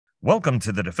Welcome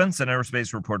to the Defense and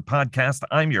Aerospace Report podcast.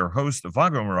 I'm your host,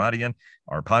 Vago Muradian.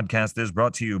 Our podcast is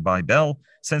brought to you by Bell.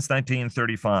 Since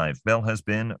 1935, Bell has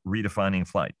been redefining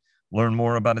flight. Learn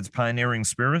more about its pioneering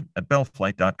spirit at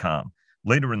bellflight.com.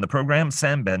 Later in the program,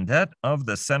 Sam Bendett of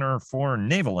the Center for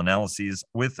Naval Analyses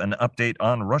with an update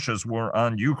on Russia's war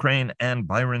on Ukraine, and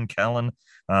Byron Callan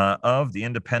of the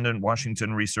independent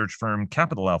Washington research firm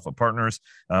Capital Alpha Partners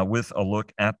with a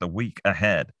look at the week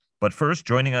ahead. But first,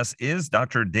 joining us is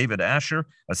Dr. David Asher,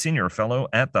 a senior fellow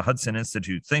at the Hudson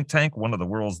Institute think tank, one of the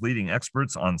world's leading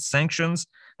experts on sanctions,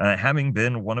 having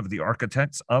been one of the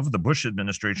architects of the Bush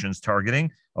administration's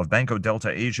targeting of Banco Delta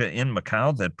Asia in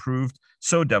Macau that proved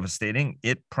so devastating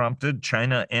it prompted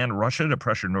China and Russia to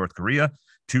pressure North Korea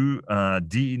to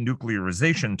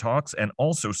denuclearization talks, and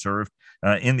also served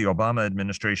in the Obama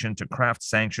administration to craft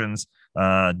sanctions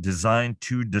designed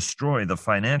to destroy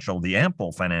the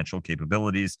ample financial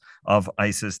capabilities of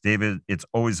ISIS. David, it's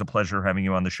always a pleasure having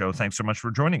you on the show. Thanks so much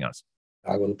for joining us.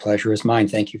 Well, the pleasure is mine.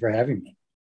 Thank you for having me.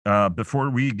 Before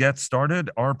we get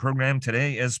started, our program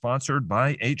today is sponsored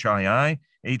by HII.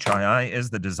 HII is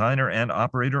the designer and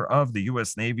operator of the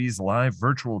U.S. Navy's live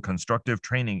virtual constructive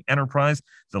training enterprise,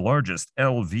 the largest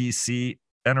LVC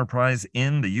enterprise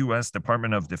in the U.S.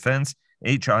 Department of Defense.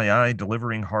 HII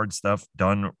delivering hard stuff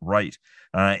done right.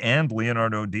 And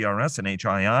Leonardo DRS and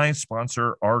HII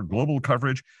sponsor our global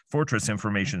coverage. Fortress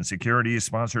Information Security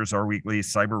sponsors our weekly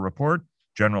cyber report.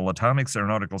 General Atomics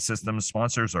Aeronautical Systems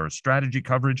sponsors our strategy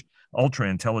coverage. Ultra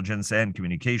Intelligence and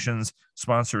Communications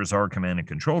sponsors our command and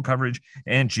control coverage.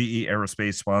 And GE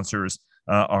Aerospace sponsors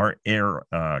our air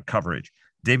coverage.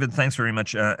 David, thanks very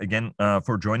much again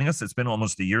for joining us. It's been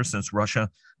almost a year since Russia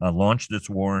launched its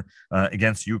war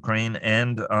against Ukraine.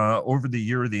 And over the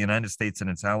year, the United States and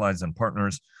its allies and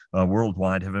partners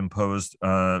worldwide have imposed,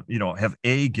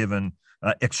 given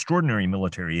extraordinary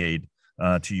military aid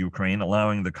to Ukraine,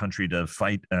 allowing the country to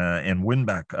fight and win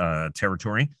back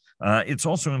territory. It's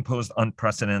also imposed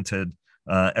unprecedented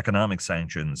economic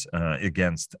sanctions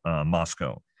against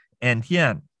Moscow. And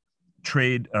yet,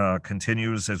 trade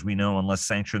continues, as we know, unless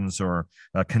sanctions are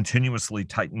continuously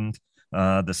tightened.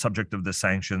 The subject of the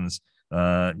sanctions,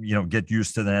 get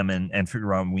used to them and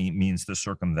figure out means to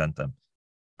circumvent them.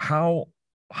 How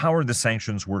are the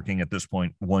sanctions working at this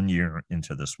point, 1 year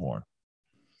into this war?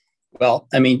 Well,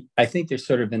 I mean, I think they're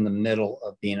sort of in the middle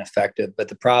of being effective, but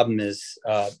the problem is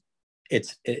the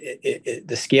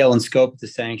scale and scope of the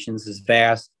sanctions is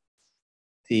vast.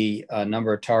 The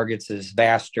number of targets is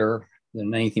vaster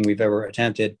than anything we've ever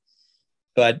attempted.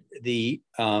 But the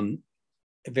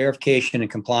verification and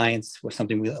compliance was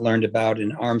something we learned about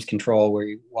in arms control, where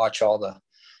you watch all the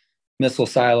missile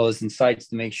silos and sites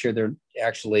to make sure they're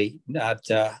actually not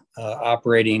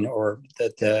operating, or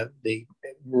that the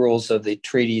rules of the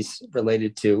treaties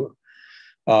related to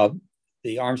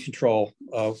the arms control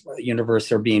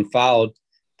universe are being followed.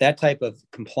 That type of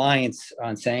compliance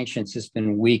on sanctions has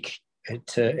been weak and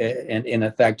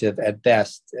ineffective at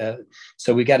best.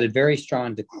 So we got a very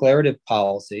strong declarative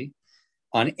policy.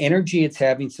 On energy, it's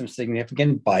having some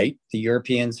significant bite. The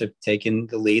Europeans have taken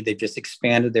the lead. They've just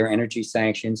expanded their energy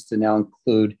sanctions to now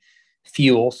include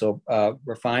fuel. So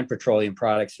refined petroleum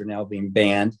products are now being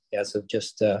banned as of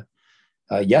just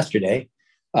yesterday.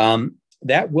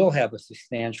 That will have a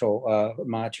substantial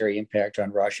monetary impact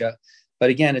on Russia. But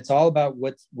again, it's all about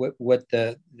what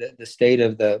the state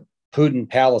of the Putin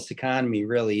palace economy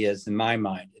really is, in my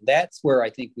mind. That's where I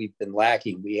think we've been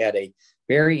lacking. We had a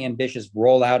very ambitious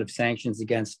rollout of sanctions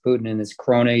against Putin and his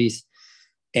cronies,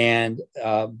 and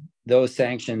those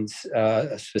sanctions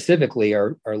specifically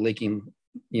are leaking,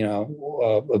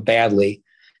 badly,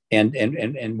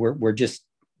 and we're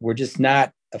just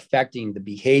not affecting the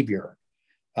behavior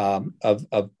of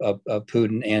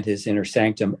Putin and his inner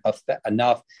sanctum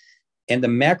enough. And the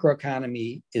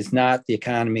macroeconomy is not the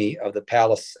economy of the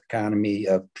palace economy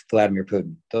of Vladimir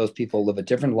Putin. Those people live a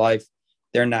different life.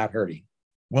 They're not hurting.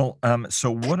 Well,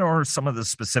 so what are some of the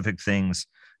specific things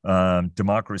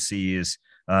democracies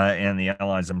and the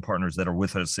allies and partners that are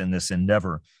with us in this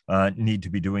endeavor need to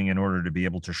be doing in order to be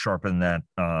able to sharpen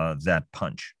that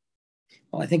punch?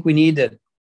 Well, I think we need to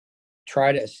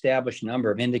try to establish a number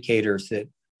of indicators that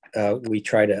we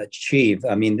try to achieve.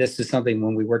 I mean, this is something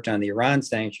when we worked on the Iran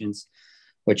sanctions,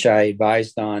 which I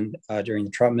advised on during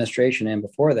the Trump administration and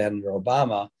before that under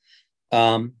Obama.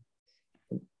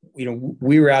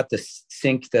 We were out to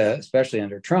sink especially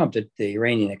under Trump, the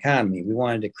Iranian economy. We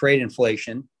wanted to create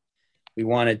inflation. We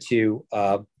wanted to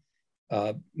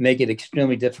make it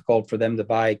extremely difficult for them to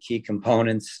buy key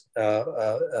components,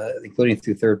 including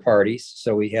through third parties.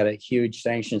 So we had a huge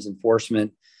sanctions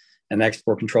enforcement an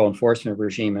export control enforcement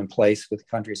regime in place with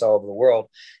countries all over the world.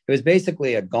 It was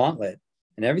basically a gauntlet,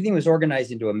 and everything was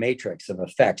organized into a matrix of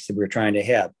effects that we were trying to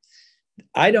have.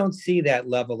 I don't see that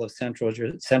level of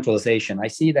centralization. I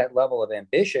see that level of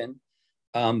ambition.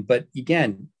 But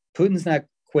again, Putin's not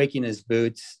quaking his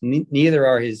boots. Neither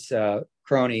are his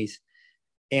cronies.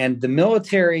 And the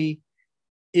military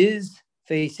is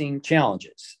facing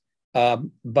challenges.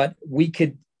 But we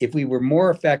could, if we were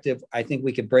more effective, I think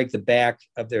we could break the back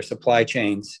of their supply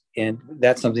chains. And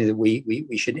that's something that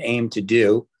we should aim to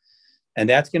do. And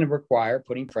that's going to require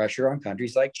putting pressure on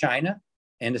countries like China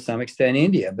and to some extent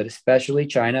India, but especially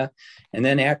China. And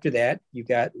then after that, you've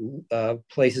got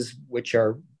places which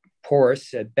are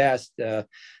porous at best,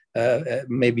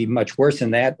 maybe much worse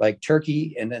than that, like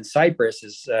Turkey. And then Cyprus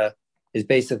is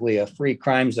basically a free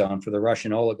crime zone for the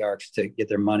Russian oligarchs to get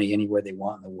their money anywhere they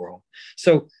want in the world.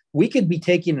 So we could be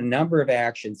taking a number of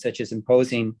actions, such as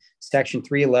imposing Section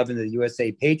 311 of the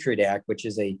USA Patriot Act, which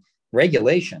is a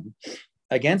regulation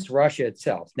against Russia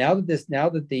itself. Now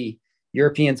that the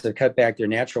Europeans have cut back their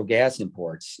natural gas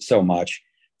imports so much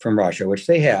from Russia, which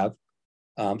they have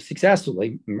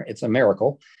successfully, it's a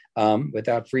miracle,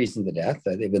 without freezing to death.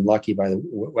 They've been lucky by the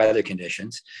weather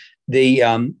conditions.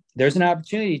 There's an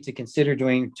opportunity to consider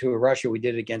doing to Russia we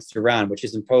did against Iran, which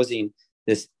is imposing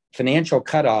this financial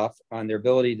cutoff on their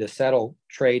ability to settle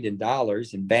trade in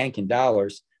dollars and bank in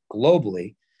dollars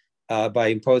globally by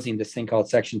imposing this thing called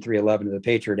Section 311 of the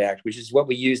Patriot Act, which is what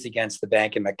we used against the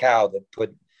bank in Macau that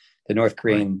put the North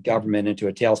Korean government into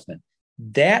a tailspin.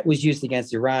 That was used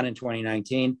against Iran in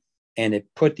 2019, and it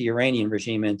put the Iranian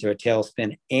regime into a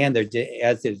tailspin, and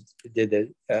as it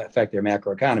did affect their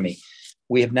macroeconomy.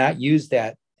 We have not used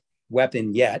that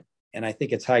weapon yet, and I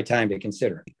think it's high time to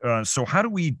consider it. So how do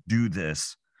we do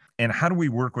this, and how do we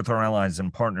work with our allies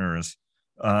and partners,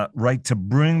 right, to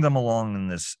bring them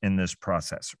along in this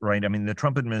process, right? I mean, the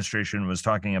Trump administration was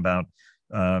talking about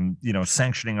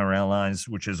sanctioning our allies,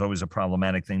 which is always a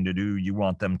problematic thing to do. You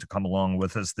want them to come along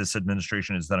with us. This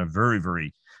administration has done a very,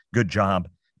 very good job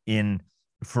in,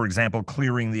 for example,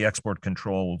 clearing the export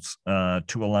controls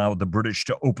to allow the British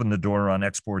to open the door on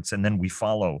exports, and then we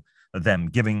follow them,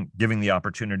 giving the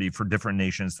opportunity for different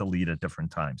nations to lead at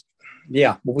different times.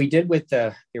 Yeah, what we did with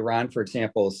Iran, for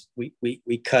example, is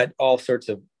we cut all sorts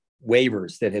of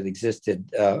waivers that had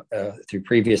existed through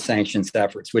previous sanctions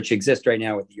efforts, which exist right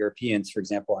now with the Europeans, for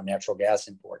example, on natural gas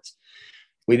imports.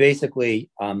 We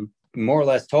basically more or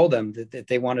less told them that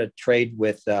they want to trade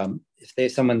with,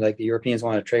 someone like the Europeans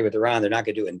want to trade with Iran, they're not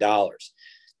going to do it in dollars.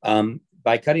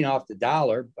 By cutting off the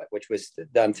dollar, which was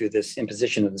done through this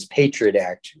imposition of this Patriot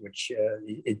Act, which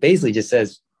it basically just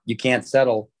says you can't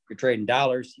settle your trade in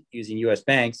dollars using U.S.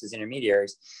 banks as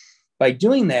intermediaries. By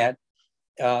doing that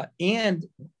and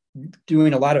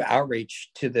doing a lot of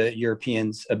outreach to the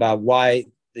Europeans about why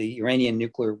the Iranian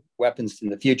nuclear weapons in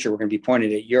the future were going to be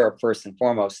pointed at Europe first and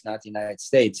foremost, not the United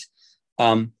States,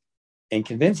 and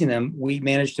convincing them, we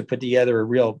managed to put together a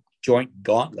real joint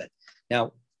gauntlet.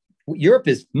 Now, Europe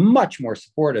is much more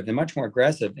supportive and much more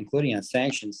aggressive, including on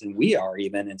sanctions, than we are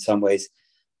even in some ways,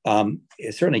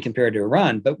 certainly compared to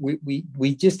Iran. But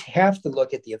we just have to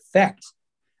look at the effect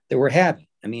that we're having.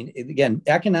 I mean, again,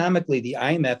 economically, the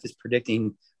IMF is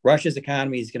predicting Russia's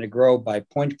economy is going to grow by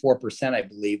 0.4%, I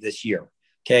believe, this year.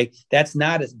 Okay, that's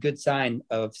not a good sign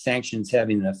of sanctions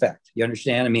having an effect. You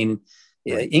understand? I mean,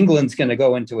 England's going to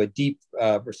go into a deep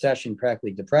recession,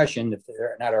 practically depression, if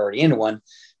they're not already into one,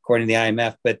 according to the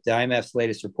IMF. But the IMF's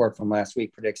latest report from last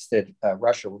week predicts that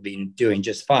Russia will be doing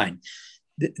just fine.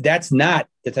 That's not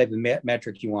the type of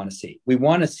metric you want to see. We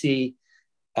want to see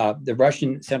the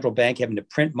Russian central bank having to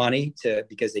print money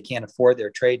because they can't afford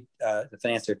their trade, to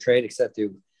finance their trade, except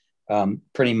through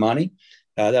printing money.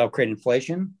 That'll create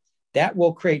inflation. That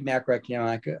will create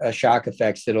macroeconomic shock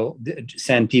effects that'll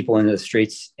send people into the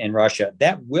streets in Russia.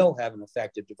 That will have an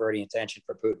effect of diverting attention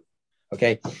for Putin.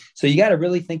 Okay, so you got to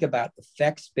really think about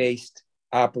effects-based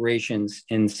operations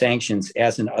in sanctions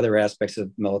as in other aspects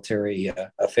of military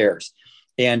affairs.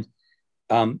 And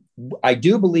I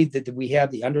do believe that we have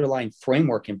the underlying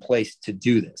framework in place to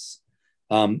do this.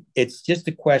 It's just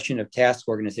a question of task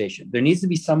organization. There needs to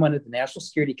be someone at the National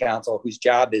Security Council whose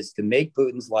job is to make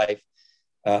Putin's life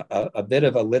a bit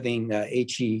of a living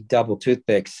HE double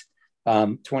toothpicks,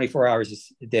 24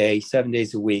 hours a day, 7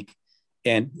 days a week.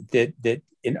 And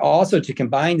and also to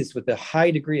combine this with a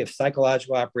high degree of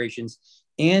psychological operations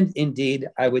and indeed,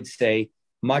 I would say,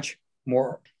 much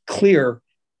more clear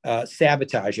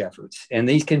sabotage efforts. And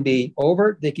these can be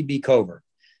overt, they can be covert.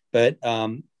 But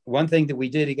one thing that we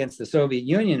did against the Soviet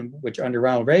Union, which under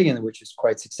Ronald Reagan, which was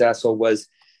quite successful, was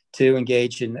to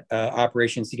engage in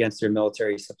operations against their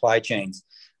military supply chains.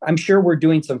 I'm sure we're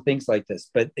doing some things like this,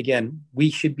 but again,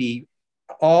 we should be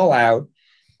all out,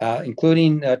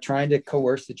 including trying to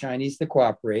coerce the Chinese to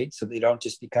cooperate so they don't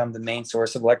just become the main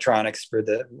source of electronics for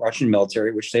the Russian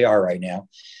military, which they are right now,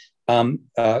 and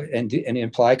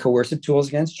apply coercive tools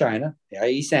against China,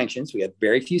 i.e. sanctions. We have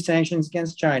very few sanctions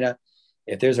against China.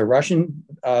 If there's a Russian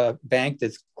bank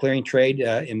that's clearing trade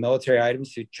in military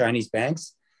items to Chinese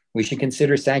banks, we should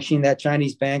consider sanctioning that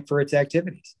Chinese bank for its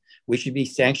activities. We should be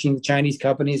sanctioning the Chinese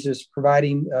companies as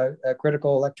providing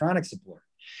critical electronic support.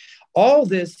 All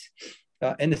this,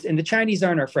 and the Chinese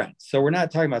aren't our friends. So we're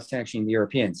not talking about sanctioning the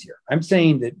Europeans here. I'm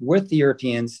saying that with the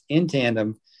Europeans in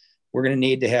tandem, we're going to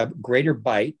need to have greater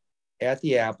bite at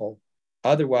the apple.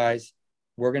 Otherwise,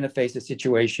 we're going to face a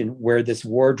situation where this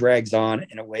war drags on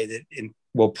in a way that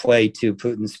will play to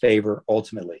Putin's favor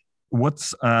ultimately.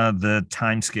 What's the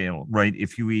time scale, right?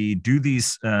 If we do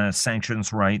these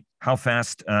sanctions right, how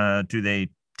fast do they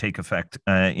take effect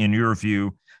in your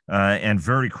view? And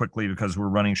very quickly, because we're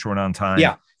running short on time.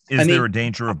 Yeah. Is there a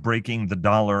danger of breaking the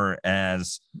dollar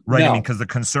as, right? No. I mean, because the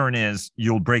concern is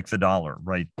you'll break the dollar,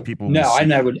 right? People. No, I'm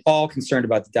not at all concerned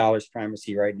about the dollar's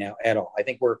primacy right now at all. I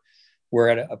think we're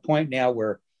at a point now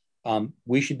where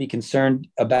we should be concerned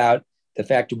about the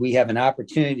fact that we have an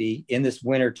opportunity in this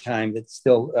winter time that's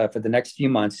still for the next few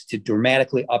months to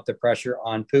dramatically up the pressure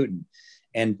on Putin.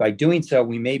 And by doing so,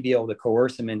 we may be able to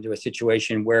coerce him into a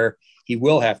situation where he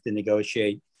will have to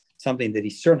negotiate something that he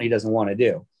certainly doesn't want to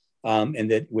do,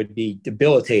 and that would be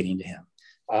debilitating to him.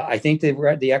 I think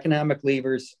that the economic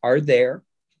levers are there.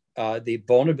 The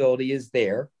vulnerability is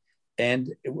there.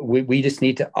 And we just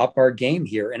need to up our game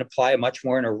here and apply a much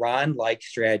more an Iran-like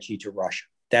strategy to Russia.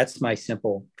 That's my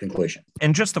simple conclusion.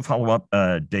 And just to follow up,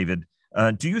 David,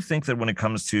 do you think that when it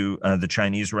comes to the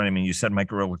Chinese, right? I mean, you said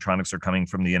microelectronics are coming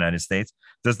from the United States.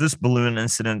 Does this balloon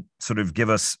incident sort of give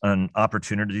us an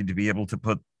opportunity to be able to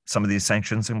put some of these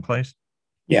sanctions in place?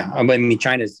 Yeah, I mean,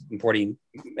 China's importing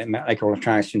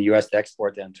microelectronics from the U.S. to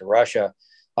export them to Russia.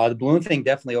 The balloon thing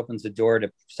definitely opens the door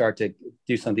to start to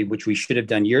do something which we should have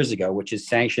done years ago, which is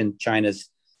sanction China's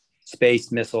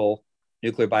space, missile,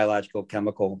 nuclear, biological,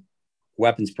 chemical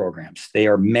weapons programs. They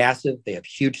are massive. They have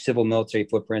huge civil military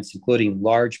footprints, including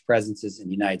large presences in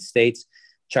the United States.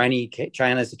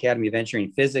 China's Academy of Engineering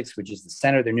and Physics, which is the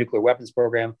center of their nuclear weapons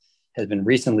program, has been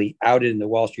recently outed in the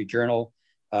Wall Street Journal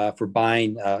for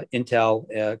buying Intel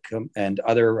and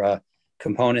other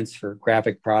components for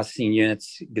graphic processing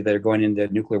units that are going into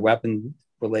nuclear weapon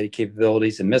related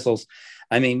capabilities and missiles.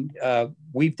 I mean,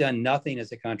 we've done nothing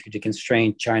as a country to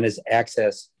constrain China's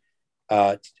access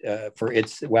for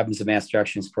its weapons of mass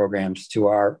destruction programs to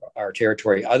our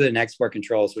territory, other than export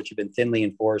controls, which have been thinly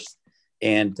enforced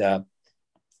and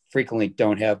frequently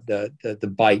don't have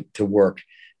the bite to work.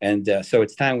 And so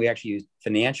it's time we actually use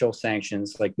financial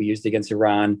sanctions like we used against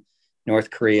Iran,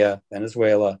 North Korea,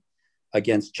 Venezuela,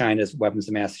 against China's weapons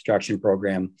of mass destruction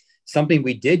program, something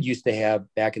we did used to have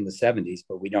back in the 70s,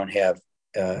 but we don't have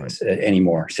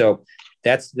anymore. So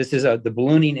the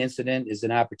ballooning incident is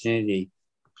an opportunity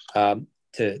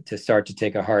to start to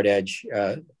take a hard edge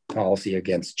policy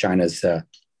against China's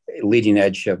leading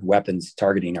edge of weapons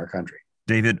targeting our country.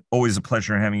 David, always a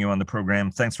pleasure having you on the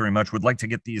program. Thanks very much. Would like to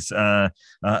get these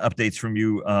updates from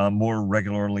you more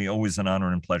regularly. Always an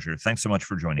honor and pleasure. Thanks so much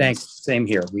for joining us. Thanks. Same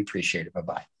here. We appreciate it.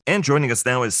 Bye-bye. And joining us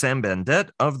now is Sam Bendett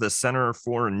of the Center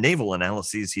for Naval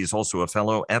Analyses. He's also a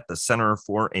fellow at the Center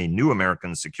for a New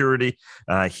American Security.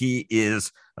 He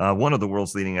is one of the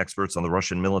world's leading experts on the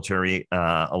Russian military,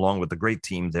 along with the great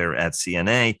team there at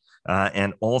CNA,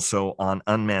 and also on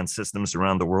unmanned systems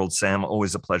around the world. Sam,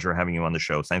 always a pleasure having you on the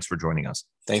show. Thanks for joining us.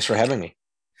 Thanks for having me.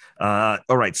 All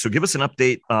right. So give us an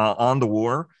update on the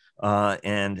war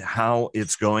and how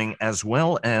it's going, as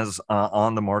well as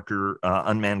on the Marker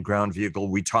unmanned ground vehicle.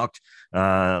 We talked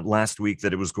last week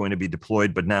that it was going to be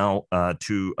deployed, but now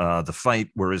to the fight,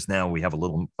 whereas now we have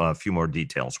a few more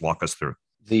details. Walk us through.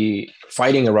 The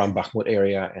fighting around Bakhmut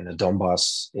area and the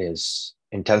Donbass is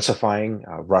intensifying.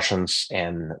 Russians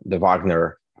and the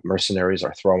Wagner mercenaries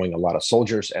are throwing a lot of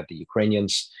soldiers at the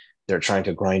Ukrainians. They're trying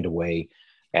to grind away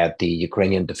at the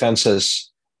Ukrainian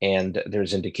defenses. And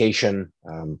there's indication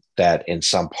that in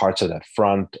some parts of that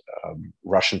front,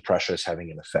 Russian pressure is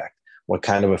having an effect. What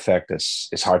kind of effect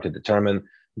is hard to determine.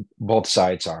 Both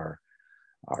sides are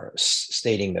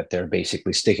stating that they're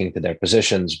basically sticking to their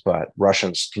positions, but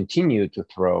Russians continue to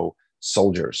throw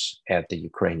soldiers at the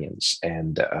Ukrainians.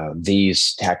 And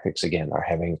these tactics, again, are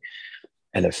having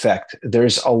an effect.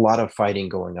 There's a lot of fighting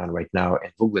going on right now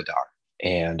in Vuhledar,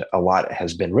 and a lot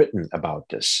has been written about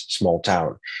this small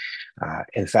town.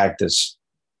 In fact,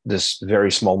 this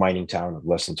very small mining town of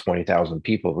less than 20,000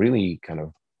 people really kind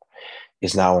of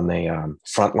is now on the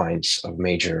front lines of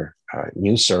major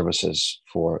news services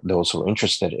for those who are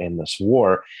interested in this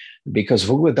war, because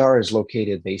Vuhledar is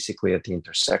located basically at the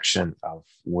intersection of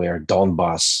where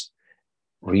Donbas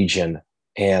region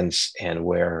ends and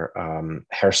where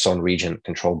Kherson region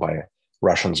controlled by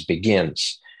Russians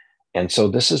begins. And so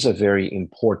this is a very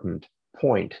important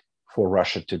point for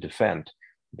Russia to defend,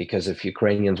 because if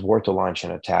Ukrainians were to launch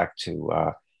an attack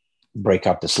to break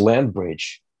up this land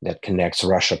bridge that connects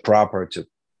Russia proper to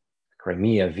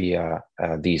Crimea via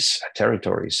these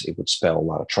territories, it would spell a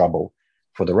lot of trouble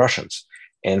for the Russians.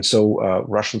 And so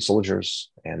Russian soldiers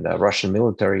and Russian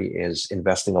military is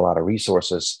investing a lot of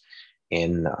resources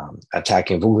in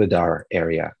attacking Vuhledar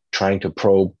area, trying to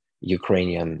probe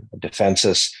Ukrainian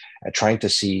defenses, trying to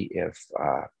see if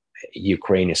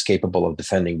Ukraine is capable of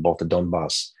defending both the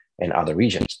Donbas and other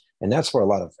regions. And that's where a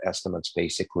lot of estimates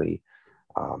basically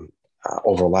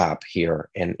overlap here,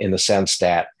 in the sense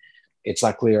that it's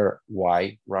not clear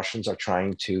why Russians are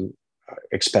trying to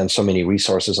expend so many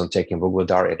resources on taking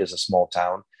Vuhledar. It is a small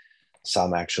town.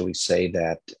 Some actually say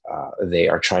that they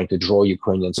are trying to draw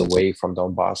Ukrainians away from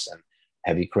Donbas and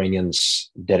have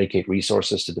Ukrainians dedicate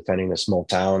resources to defending the small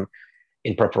town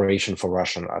in preparation for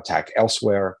Russian attack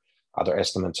elsewhere. Other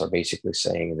estimates are basically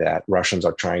saying that Russians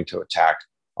are trying to attack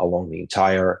along the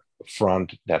entire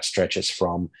front that stretches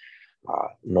from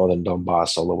northern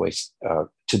Donbas all the way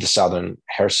to the southern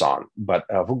Kherson. But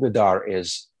Vuhledar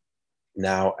is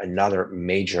now another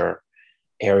major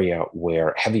area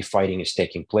where heavy fighting is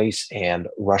taking place, and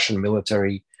Russian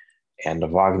military and the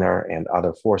Wagner and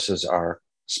other forces are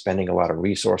spending a lot of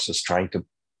resources trying to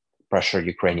pressure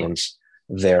Ukrainians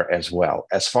there as well.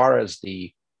 As far as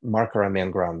the Marker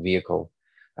unmanned ground vehicle,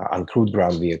 uncrewed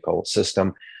ground vehicle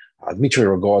system, Dmitry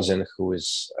Rogozin, who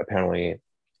is apparently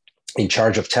in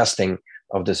charge of testing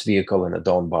of this vehicle in the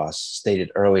Donbas,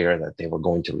 stated earlier that they were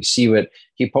going to receive it.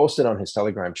 He posted on his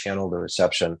Telegram channel the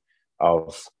reception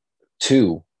of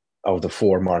 2 of the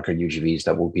 4 Marker UGVs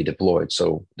that will be deployed.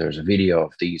 So there's a video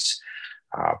of these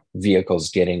vehicles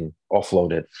getting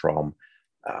offloaded from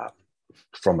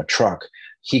a truck.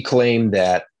 He claimed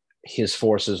that his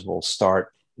forces will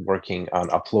start working on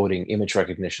uploading image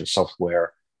recognition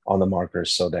software on the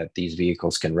Markers so that these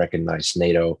vehicles can recognize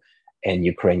NATO and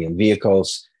Ukrainian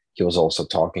vehicles. He was also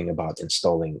talking about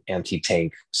installing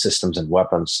anti-tank systems and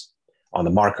weapons on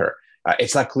the Marker.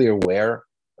 It's not clear where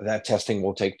that testing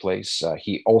will take place.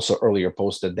 He also earlier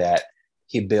posted that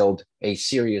he built a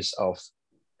series of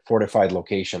fortified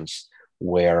locations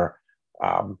where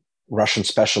Russian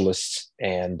specialists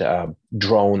and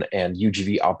drone and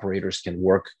UGV operators can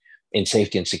work in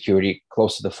safety and security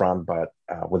close to the front, but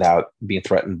without being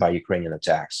threatened by Ukrainian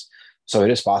attacks. So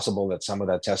it is possible that some of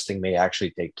that testing may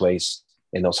actually take place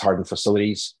in those hardened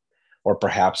facilities, or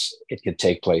perhaps it could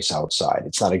take place outside.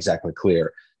 It's not exactly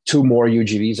clear. 2 more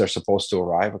UGVs are supposed to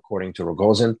arrive, according to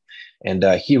Rogozin, and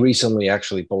he recently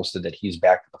actually posted that he's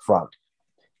back at the front.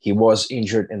 He was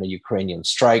injured in the Ukrainian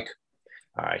strike.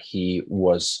 He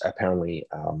was apparently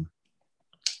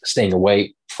staying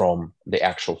away from the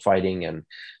actual fighting, and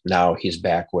now he's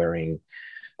back wearing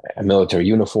a military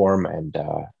uniform and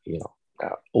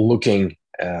looking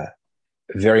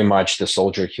very much the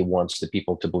soldier he wants the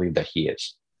people to believe that he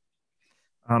is.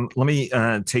 Let me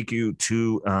take you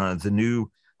to the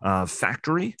new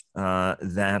factory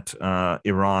that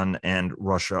Iran and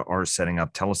Russia are setting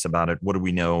up. Tell us about it. What do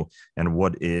we know, and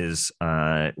what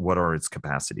are its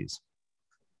capacities?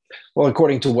 Well,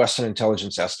 according to Western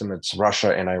intelligence estimates,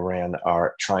 Russia and Iran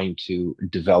are trying to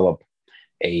develop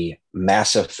a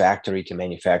massive factory to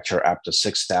manufacture up to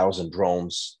 6,000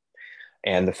 drones.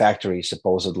 And the factory is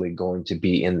supposedly going to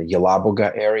be in the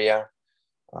Yelabuga area,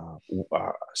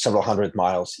 several hundred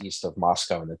miles east of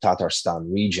Moscow in the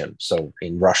Tatarstan region, so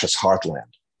in Russia's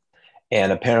heartland.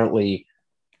 And apparently,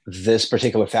 this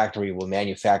particular factory will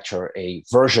manufacture a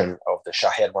version of the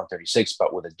Shahed 136,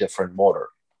 but with a different motor.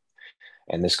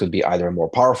 And this could be either a more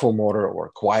powerful motor or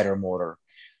a quieter motor.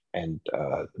 And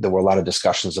there were a lot of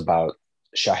discussions about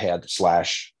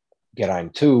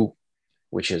Shahed/Geran 2,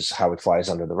 which is how it flies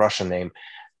under the Russian name,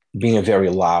 being a very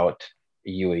loud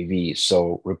UAV.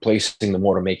 So replacing the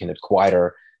motor, making it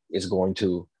quieter, is going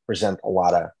to present a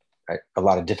lot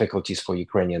of difficulties for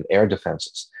Ukrainian air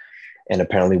defenses, and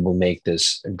apparently will make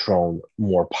this drone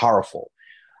more powerful.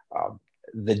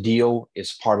 The deal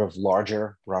is part of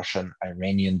larger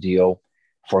Russian-Iranian deal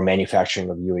for manufacturing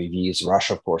of UAVs.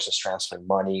 Russia, of course, is transferring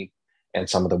money and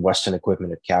some of the Western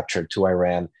equipment it captured to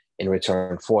Iran in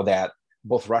return for that.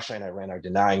 Both Russia and Iran are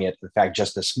denying it. In fact,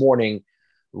 just this morning,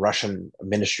 Russian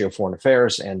Ministry of Foreign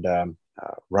Affairs and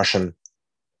Russian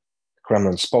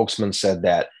Kremlin spokesman said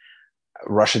that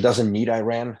Russia doesn't need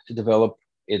Iran to develop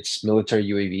its military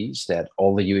UAVs, that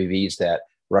all the UAVs that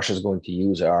Russia is going to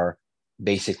use are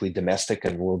basically domestic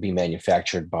and will be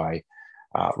manufactured by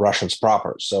Russians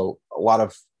proper. So a lot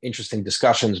of interesting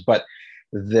discussions, but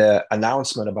the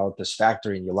announcement about this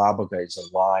factory in Yelabuga is in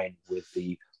line with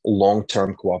the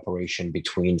long-term cooperation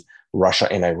between Russia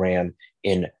and Iran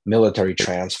in military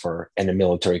transfer and a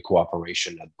military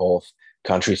cooperation that both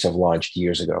countries have launched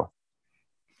years ago.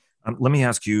 Let me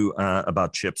ask you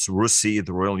about chips. RUSI,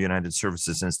 the Royal United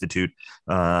Services Institute,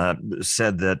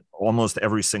 said that almost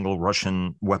every single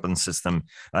Russian weapon system,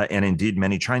 and indeed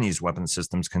many Chinese weapon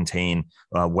systems, contain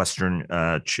Western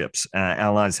chips.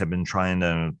 Allies have been trying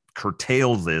to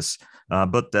curtail this,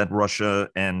 but that Russia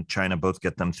and China both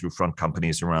get them through front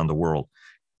companies around the world.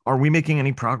 Are we making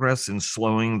any progress in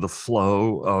slowing the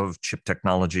flow of chip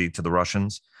technology to the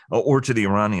Russians? Or to the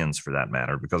Iranians, for that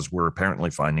matter, because we're apparently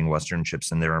finding Western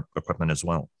chips in their equipment as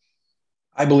well?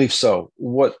 I believe so.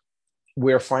 What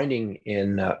we're finding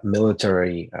in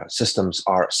military systems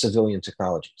are civilian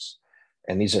technologies.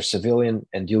 And these are civilian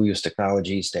and dual-use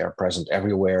technologies. They are present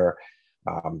everywhere.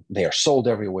 They are sold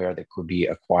everywhere. They could be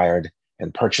acquired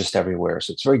and purchased everywhere.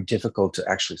 So it's very difficult to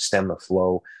actually stem the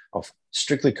flow of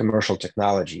strictly commercial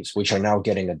technologies, which are now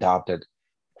getting adopted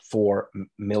for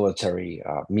military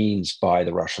means by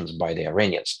the Russians, by the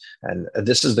Iranians. And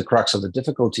this is the crux of the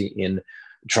difficulty in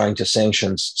trying to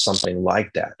sanction something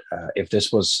like that. If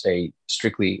this was a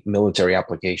strictly military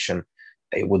application,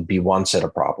 it would be one set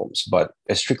of problems. But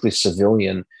a strictly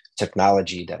civilian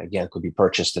technology that, again, could be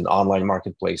purchased in online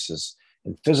marketplaces,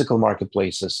 in physical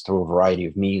marketplaces through a variety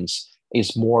of means,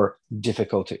 is more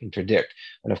difficult to interdict.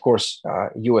 And of course,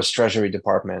 US Treasury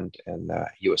Department and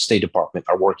US State Department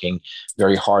are working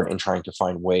very hard in trying to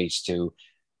find ways to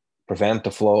prevent the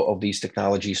flow of these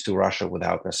technologies to Russia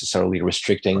without necessarily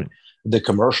restricting the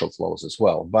commercial flows as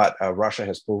well. But Russia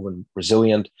has proven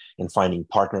resilient in finding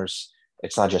partners.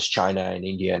 It's not just China and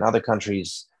India and other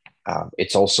countries.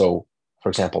 It's also, for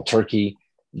example, Turkey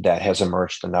that has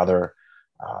emerged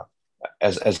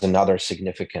as another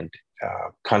significant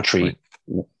country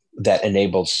that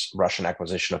enables Russian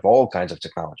acquisition of all kinds of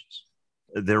technologies.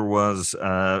 There was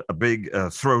a big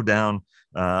throwdown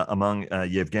among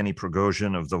Yevgeny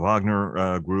Prigozhin of the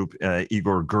Wagner Group,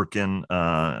 Igor Girkin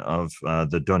of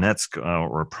the Donetsk,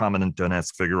 or a prominent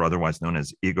Donetsk figure, otherwise known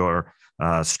as Igor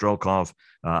Strelkov,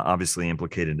 obviously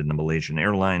implicated in the Malaysian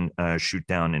airline shoot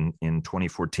down in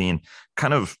 2014.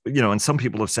 Kind of, and some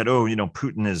people have said,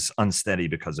 Putin is unsteady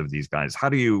because of these guys. How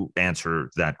do you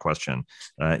answer that question?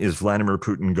 Is Vladimir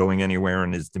Putin going anywhere,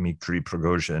 and is Yevgeny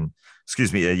Prigozhin,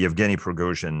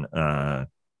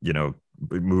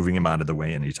 moving him out of the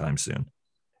way anytime soon?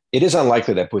 It is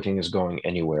unlikely that Putin is going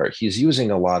anywhere. He's using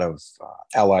a lot of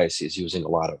allies. He's using a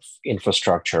lot of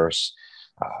infrastructures,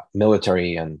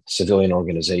 military and civilian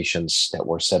organizations that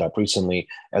were set up recently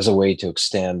as a way to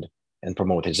extend and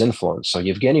promote his influence. So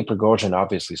Yevgeny Prigozhin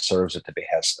obviously serves at the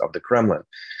behest of the Kremlin.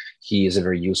 He is a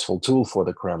very useful tool for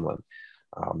the Kremlin.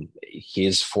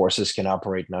 His forces can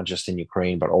operate not just in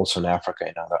Ukraine, but also in Africa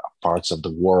and other parts of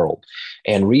the world.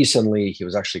 And recently, he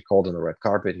was actually called on the red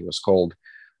carpet. He was called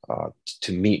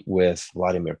to meet with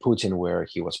Vladimir Putin, where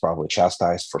he was probably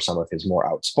chastised for some of his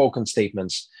more outspoken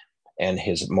statements and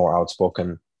his more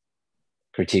outspoken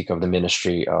critique of the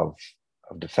Ministry of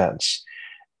Defense.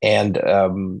 And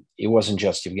it wasn't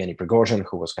just Yevgeny Prigozhin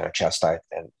who was kind of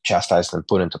chastised and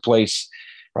put into place.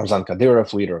 Ramzan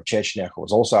Kadyrov, leader of Chechnya, who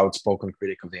was also outspoken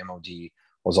critic of the MOD,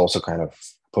 was also kind of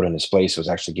put in his place, was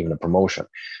actually given a promotion.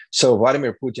 So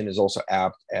Vladimir Putin is also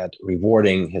apt at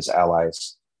rewarding his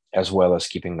allies as well as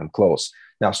keeping them close.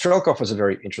 Now, Strelkov is a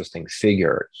very interesting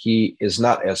figure. He is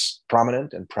not as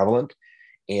prominent and prevalent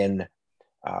in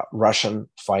Russian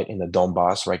fight in the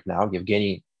Donbass right now.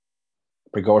 Yevgeny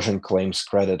Prigozhin claims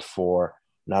credit for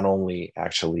not only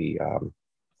actually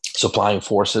supplying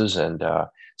forces and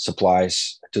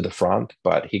supplies to the front,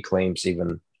 but he claims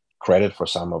even credit for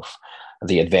some of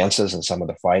the advances and some of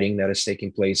the fighting that is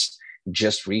taking place.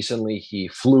 Just recently, he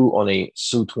flew on a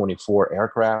Su-24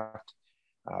 aircraft,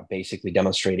 basically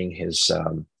demonstrating his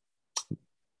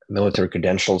military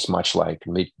credentials, much like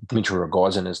Dmitry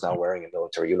Rogozin is now wearing a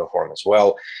military uniform as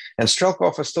well. And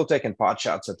Strelkov is still taking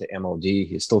potshots at the MOD.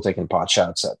 He's still taking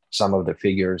potshots at some of the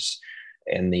figures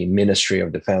in the Ministry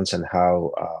of Defense and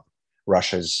how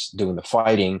Russia's doing the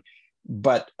fighting.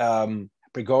 But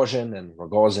Prigozhin and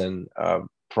Rogozin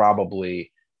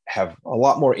probably have a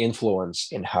lot more influence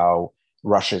in how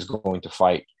Russia is going to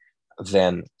fight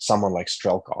than someone like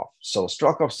Strelkov. So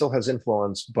Strelkov still has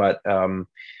influence, but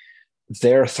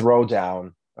their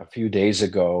throwdown a few days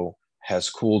ago has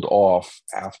cooled off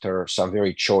after some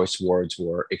very choice words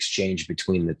were exchanged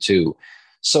between the two.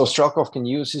 So Strelkov can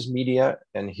use his media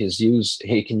and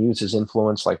he can use his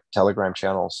influence like Telegram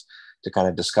channels to kind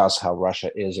of discuss how Russia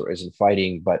is or isn't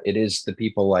fighting. But it is the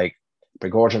people like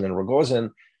Prigozhin and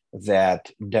Rogozin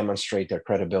that demonstrate their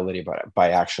credibility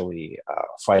by actually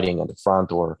fighting at the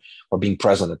front or being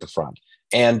present at the front.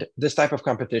 And this type of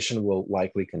competition will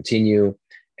likely continue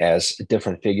as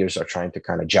different figures are trying to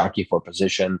kind of jockey for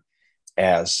position,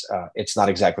 as it's not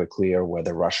exactly clear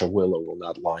whether Russia will or will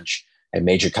not launch a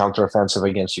major counteroffensive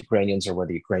against Ukrainians or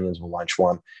whether Ukrainians will launch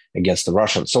one against the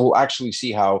Russians. So we'll actually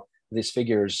see how these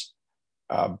figures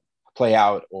play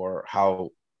out or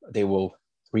how they will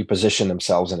reposition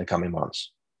themselves in the coming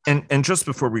months. And just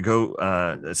before we go,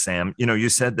 Sam, you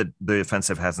said that the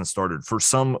offensive hasn't started. For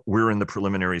some, we're in the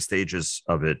preliminary stages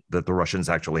of it, that the Russians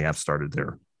actually have started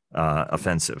their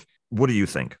offensive. What do you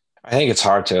think? I think it's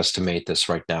hard to estimate this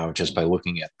right now just by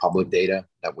looking at public data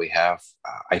that we have.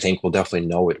 I think we'll definitely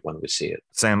know it when we see it.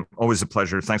 Sam, always a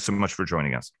pleasure. Thanks so much for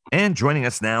joining us. And joining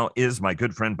us now is my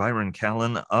good friend Byron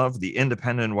Callan of the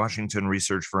independent Washington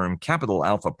research firm Capital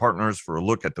Alpha Partners for a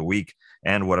look at the week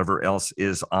and whatever else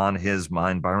is on his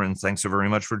mind. Byron, thanks so very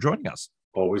much for joining us.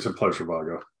 Always a pleasure,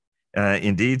 Vago.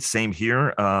 Indeed, same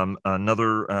here.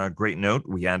 Another great note,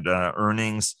 we had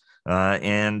earnings.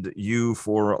 And you,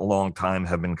 for a long time,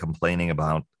 have been complaining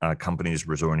about companies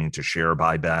resorting to share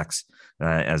buybacks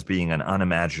as being an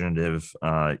unimaginative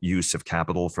use of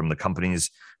capital from the company's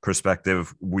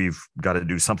perspective. We've got to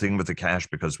do something with the cash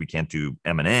because we can't do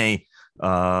M&A.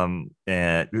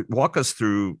 And walk us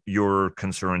through your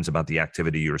concerns about the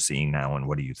activity you're seeing now, and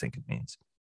what do you think it means?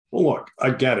 Well, look, I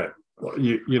get it.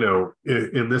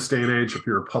 In this day and age, if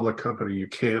you're a public company, you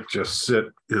can't just sit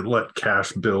and let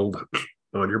cash build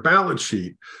on your balance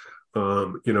sheet.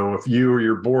 If you or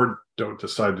your board don't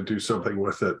decide to do something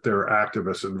with it, there are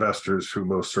activist investors who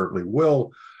most certainly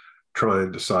will try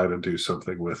and decide to do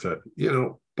something with it.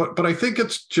 But I think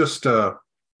it's just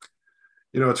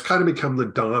it's kind of become the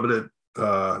dominant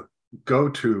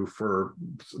go-to for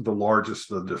the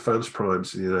largest of the defense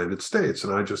primes in the United States.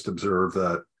 And I just observed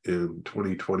that in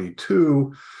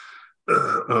 2022,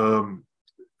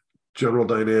 General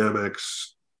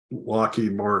Dynamics,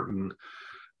 Lockheed Martin,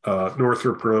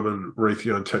 Northrop Grumman,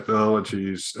 Raytheon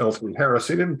Technologies, L3Harris,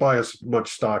 they didn't buy as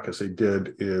much stock as they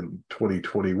did in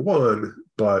 2021,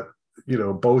 but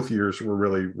both years were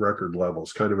really record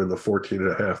levels, kind of in the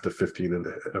 14.5 to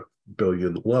 15.5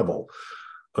 billion level.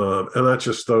 And that's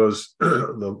just those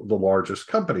the largest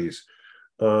companies.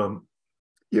 I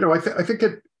think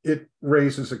it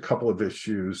raises a couple of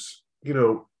issues.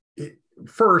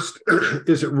 First,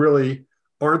 is it really,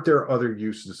 aren't there other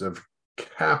uses of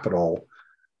capital?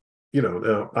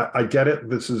 Now I get it.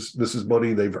 This is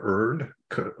money they've earned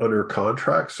under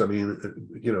contracts. I mean,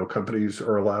 companies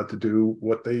are allowed to do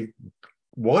what they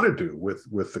want to do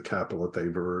with the capital that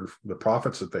they've earned, the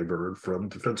profits that they've earned from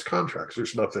defense contracts.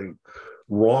 There's nothing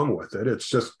wrong with it. It's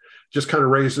just kind of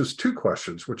raises two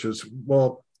questions, which is,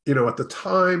 well, at the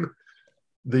time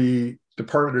the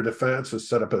Department of Defense has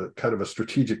set up a kind of a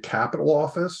strategic capital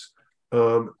office,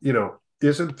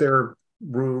 isn't there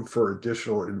room for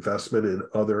additional investment in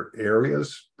other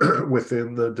areas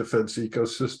within the defense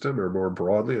ecosystem, or more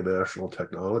broadly, a national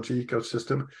technology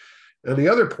ecosystem? And the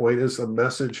other point is the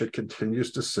message it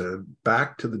continues to send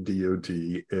back to the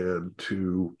DoD and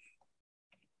to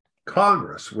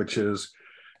Congress, which is,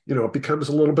 it becomes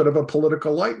a little bit of a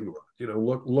political lightning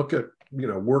rod. Look at,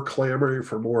 we're clamoring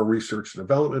for more research and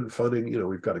development funding.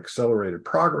 We've got accelerated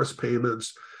progress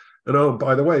payments. And oh,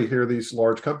 by the way, here are these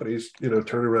large companies, turning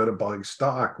around and buying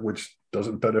stock, which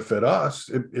doesn't benefit us.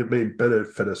 It may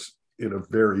benefit us in a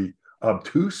very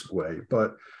obtuse way,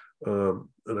 but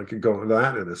and I can go into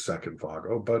that in a second,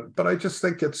 Vago. But I just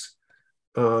think it's,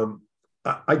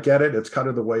 I get it. It's kind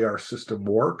of the way our system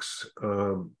works.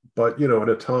 But at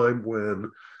a time when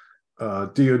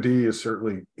DoD is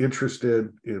certainly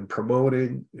interested in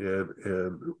promoting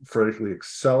and frankly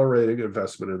accelerating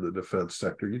investment in the defense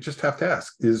sector, you just have to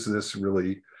ask, is this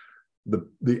really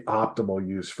the optimal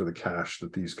use for the cash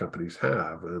that these companies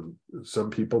have? And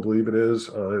some people believe it is.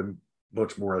 I'm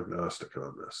much more agnostic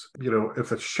on this.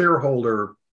 If a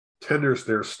shareholder tenders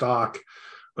their stock,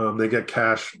 they get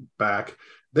cash back.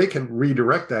 They can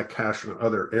redirect that cash in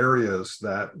other areas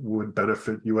that would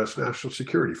benefit U.S. national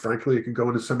security. Frankly, it can go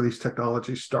into some of these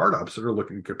technology startups that are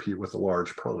looking to compete with the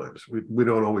large primes. We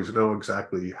don't always know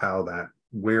exactly how that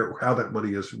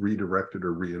money is redirected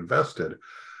or reinvested,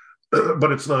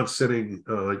 but it's not sitting,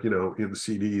 in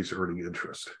CDs earning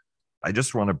interest. I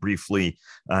just want to briefly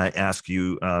ask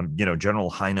you,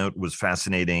 General Hinote was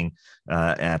fascinating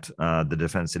at the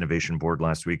Defense Innovation Board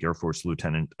last week, Air Force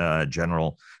Lieutenant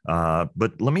General.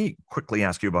 But let me quickly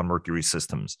ask you about Mercury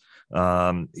Systems.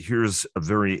 Here's a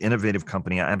very innovative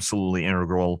company, absolutely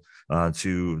integral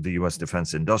to the U.S.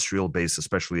 defense industrial base,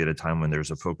 especially at a time when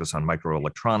there's a focus on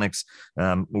microelectronics.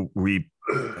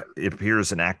 It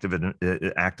appears an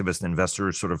activist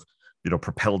investor sort of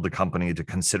propelled the company to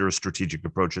consider strategic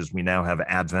approaches. We now have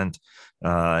Advent,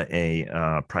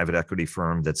 a private equity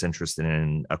firm that's interested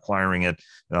in acquiring it.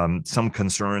 Some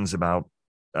concerns about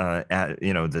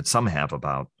that some have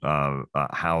about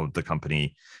how the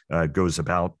company goes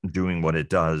about doing what it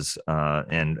does,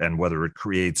 and whether it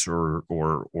creates or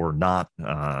not,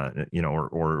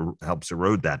 or helps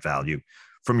erode that value.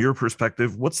 From your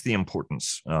perspective, what's the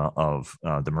importance of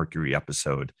the Mercury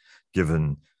episode,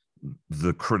 given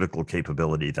the critical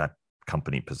capability that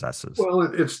company possesses? Well,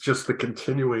 it's just the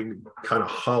continuing kind of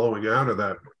hollowing out of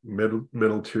that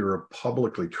middle tier of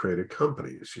publicly traded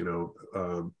companies.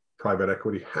 Private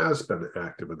equity has been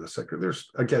active in the sector. There's,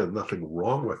 again, nothing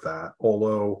wrong with that.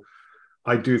 Although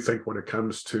I do think when it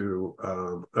comes to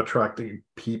attracting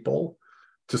people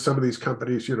to some of these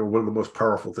companies, one of the most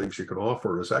powerful things you can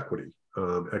offer is equity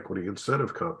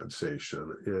incentive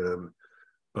compensation.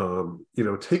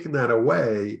 And, taking that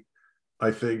away,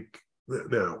 I think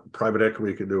now private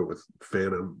equity can do it with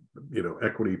phantom,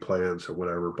 equity plans or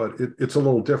whatever, but it's a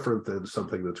little different than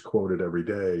something that's quoted every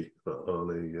day on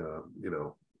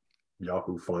a,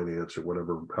 Yahoo Finance or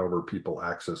whatever, however people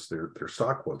access their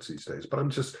stock quotes these days. But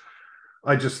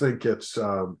I just think it's,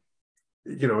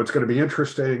 it's going to be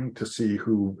interesting to see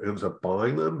who ends up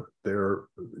buying them. They're,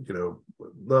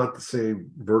 not the same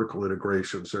vertical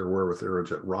integrations there were with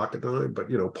Aerojet Rocketdyne,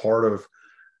 but, part of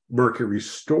Mercury's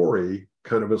story,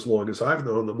 kind of as long as I've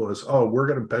known them, was, we're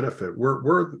going to benefit.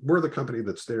 We're the company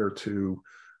that's there to,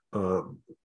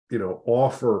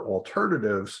 offer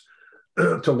alternatives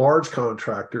to large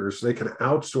contractors. They can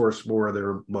outsource more of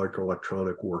their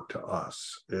microelectronic work to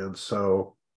us. And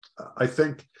so I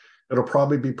think it'll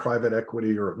probably be private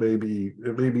equity, or it may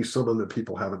be someone that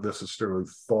people haven't necessarily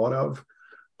thought of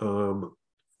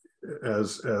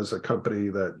as a company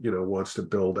that wants to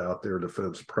build out their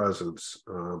defense presence.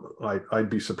 I'd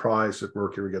be surprised if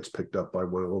Mercury gets picked up by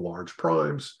one of the large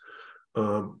primes,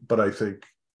 but I think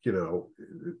it'll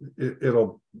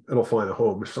find a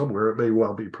home somewhere. It may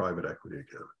well be private equity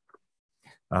again.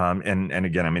 And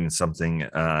again, I mean, it's something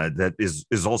that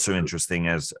is also interesting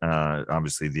as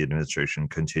obviously the administration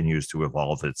continues to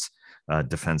evolve its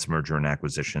defense merger and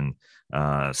acquisition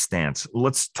stance.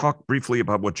 Let's talk briefly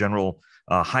about what General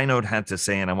Hinote had to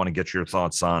say, and I want to get your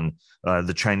thoughts on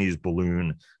the Chinese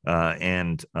balloon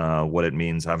and what it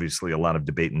means. Obviously, a lot of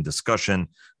debate and discussion.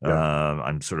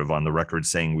 I'm sort of on the record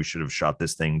saying we should have shot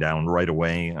this thing down right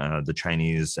away. The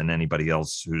Chinese and anybody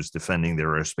else who's defending their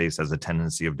airspace has a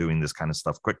tendency of doing this kind of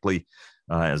stuff quickly,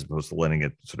 as opposed to letting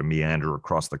it sort of meander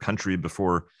across the country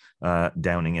before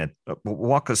downing it.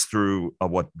 Walk us through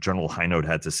what General Hinote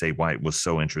had to say, why it was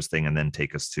so interesting, and then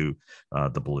take us to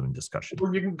the balloon discussion.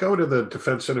 Well, you can go to the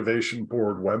Defense Innovation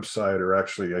Board website, or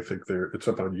actually, I think it's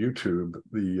up on YouTube,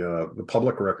 the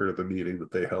public record of the meeting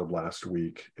that they held last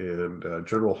week. And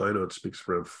General Hinote speaks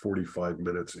for around 45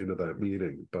 minutes into that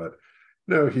meeting. But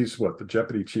he's the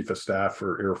Deputy Chief of Staff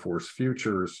for Air Force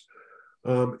Futures.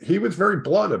 He was very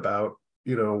blunt about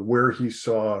where he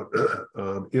saw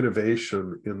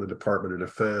innovation in the Department of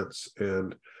Defense,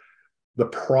 and the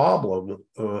problem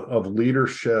of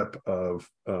leadership, of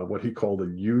what he called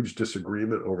a huge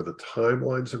disagreement over the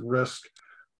timelines of risk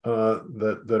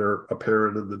that are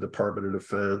apparent in the Department of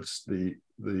Defense. The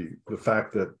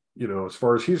fact that as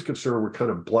far as he's concerned, we're kind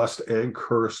of blessed and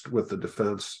cursed with the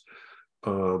defense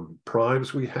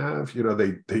primes we have.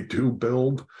 They do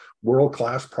build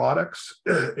world-class products,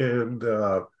 and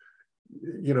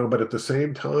but at the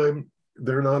same time,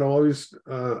 they're not always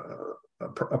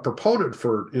a proponent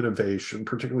for innovation,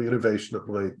 particularly innovation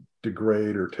that might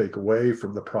degrade or take away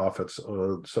from the profits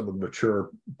on some of the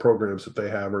mature programs that they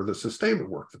have, or the sustainment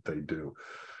work that they do.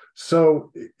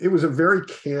 So it was a very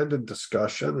candid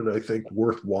discussion, and I think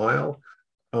worthwhile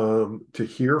to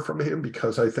hear from him,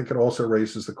 because I think it also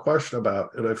raises the question about,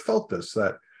 and I felt this,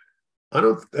 that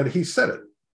and he said it,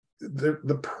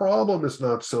 the problem is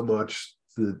not so much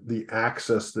the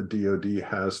access the DoD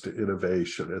has to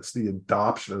innovation. It's the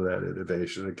adoption of that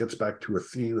innovation. It gets back to a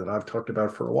theme that I've talked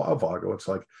about for a while, Vago. It's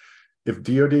like, if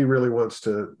DoD really wants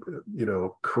to,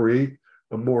 create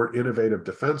a more innovative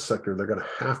defense sector, they're going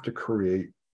to have to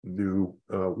create new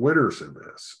winners in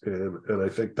this. And I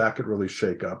think that could really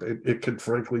shake up. It could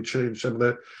frankly change some of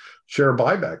the share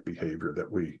buyback behavior that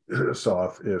we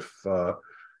saw. If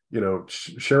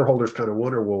shareholders kind of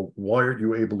wonder, well, why aren't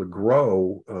you able to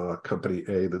grow company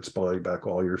A that's buying back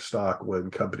all your stock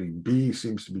when company B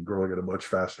seems to be growing at a much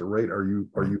faster rate? Are you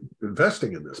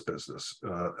investing in this business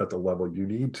at the level you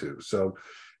need to? So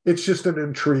it's just an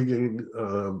intriguing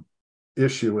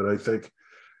issue, and I think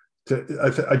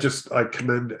I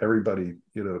commend everybody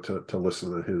to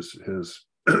listen to his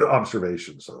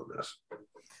observations on this.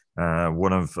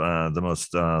 One of the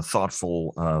most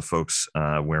thoughtful folks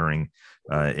wearing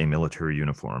a military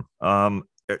uniform.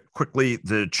 Quickly,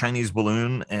 the Chinese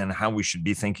balloon and how we should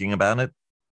be thinking about it.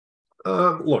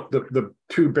 Look, the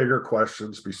two bigger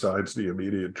questions besides the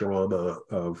immediate drama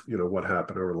of what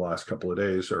happened over the last couple of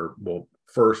days are, well,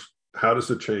 first, how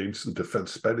does it change the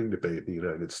defense spending debate in the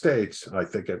United States? I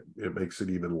think it makes it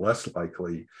even less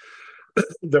likely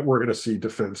that we're going to see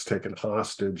defense taken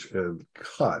hostage and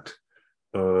cut.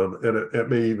 And it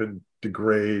may even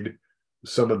degrade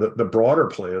some of the broader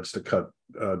plans to cut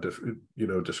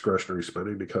discretionary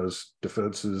spending, because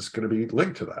defense is going to be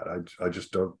linked to that. I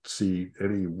just don't see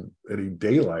any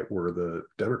daylight where the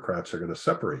Democrats are going to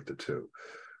separate the two.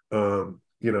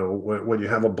 When you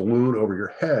have a balloon over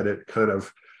your head, it kind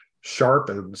of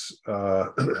sharpens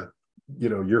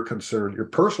your concern, your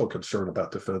personal concern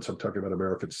about defense. I'm talking about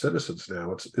American citizens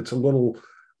now. It's a little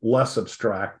less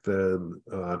abstract than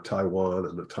Taiwan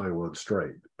and the Taiwan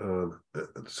Strait.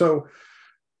 So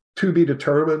to be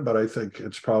determined, but I think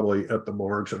it's probably at the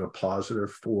margin a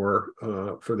positive for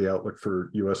the outlook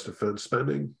for U.S. defense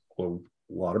spending. Well,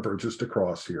 a lot of bridges to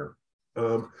cross here.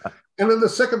 And then the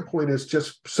second point is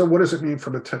just, so what does it mean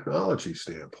from a technology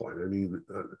standpoint? I mean,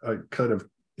 I kind of,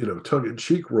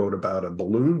 tongue-in-cheek wrote about a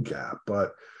balloon gap,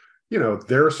 but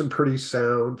there are some pretty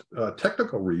sound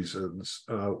technical reasons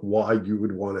why you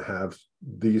would want to have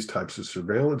these types of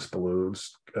surveillance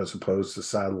balloons as opposed to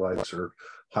satellites or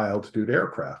high-altitude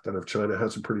aircraft. And if China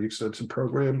has a pretty extensive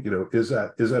program, is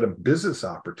that a business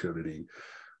opportunity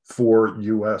for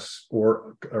U.S.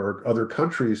 or other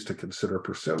countries to consider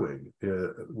pursuing?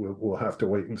 We'll have to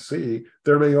wait and see.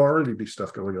 There may already be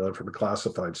stuff going on from a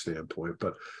classified standpoint,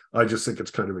 but I just think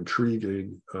it's kind of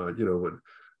intriguing, when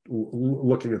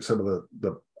looking at some of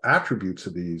the attributes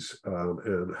of these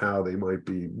and how they might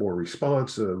be more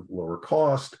responsive, lower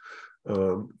cost.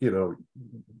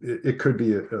 It could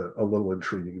be a little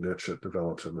intriguing niche that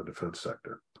develops in the defense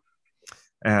sector.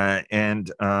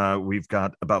 And we've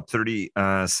got about 30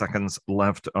 seconds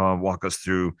left. Walk us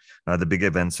through the big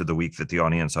events of the week that the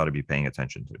audience ought to be paying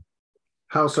attention to.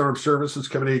 House Armed Services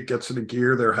Committee gets into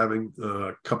gear. They're having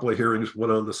a couple of hearings,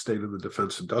 one on the state of the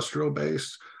defense industrial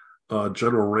base.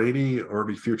 General Rainey,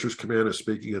 Army Futures Command, is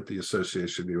speaking at the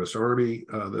Association of the U.S. Army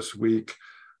this week.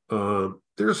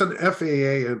 There's an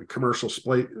FAA and Commercial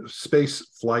Space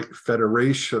Flight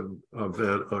Federation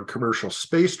event on commercial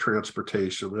space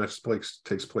transportation. That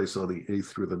takes place on the 8th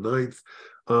through the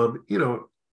 9th.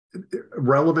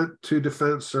 Relevant to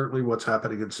defense, certainly what's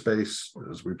happening in space,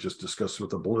 as we've just discussed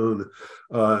with the balloon,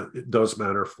 it does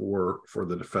matter for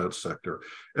the defense sector.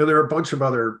 And there are a bunch of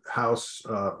other House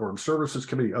Armed Services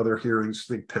Committee, other hearings,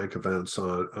 think tank events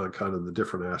on kind of the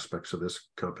different aspects of this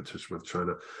competition with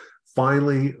China.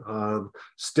 Finally,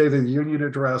 State of the Union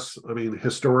address. I mean,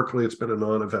 historically, it's been a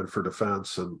non-event for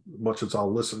defense, and much as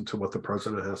I'll listen to what the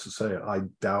president has to say, I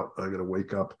doubt I'm going to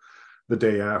wake up the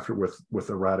day after with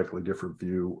a radically different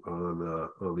view on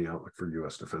the outlook for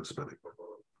U.S. defense spending.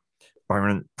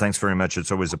 Byron, thanks very much.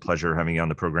 It's always a pleasure having you on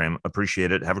the program.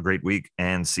 Appreciate it. Have a great week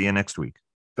and see you next week.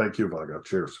 Thank you, Vago.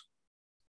 Cheers.